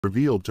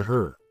revealed to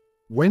her,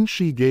 when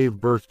she gave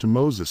birth to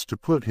Moses, to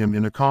put him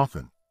in a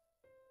coffin,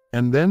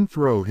 and then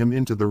throw him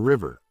into the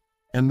river,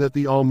 and that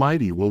the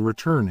Almighty will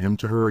return him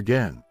to her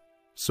again.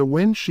 So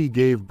when she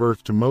gave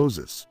birth to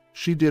Moses,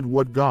 she did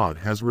what God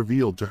has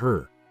revealed to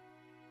her.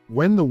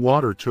 When the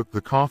water took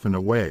the coffin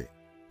away,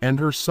 and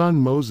her son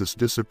Moses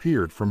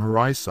disappeared from her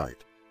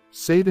eyesight,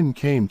 Satan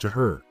came to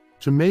her,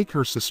 to make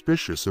her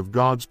suspicious of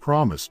God's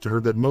promise to her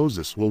that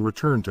Moses will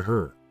return to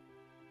her.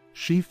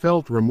 She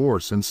felt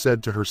remorse and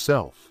said to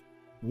herself,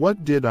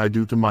 "What did I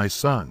do to my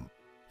son?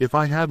 If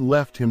I had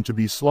left him to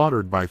be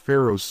slaughtered by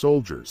Pharaoh's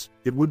soldiers,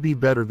 it would be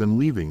better than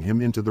leaving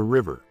him into the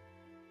river."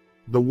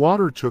 The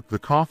water took the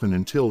coffin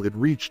until it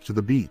reached to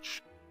the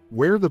beach,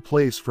 where the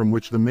place from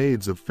which the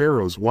maids of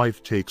Pharaoh's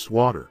wife takes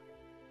water.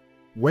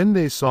 When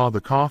they saw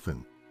the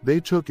coffin, they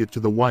took it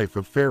to the wife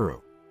of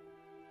Pharaoh.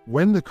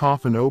 When the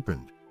coffin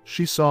opened,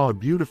 she saw a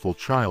beautiful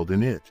child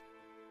in it,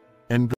 and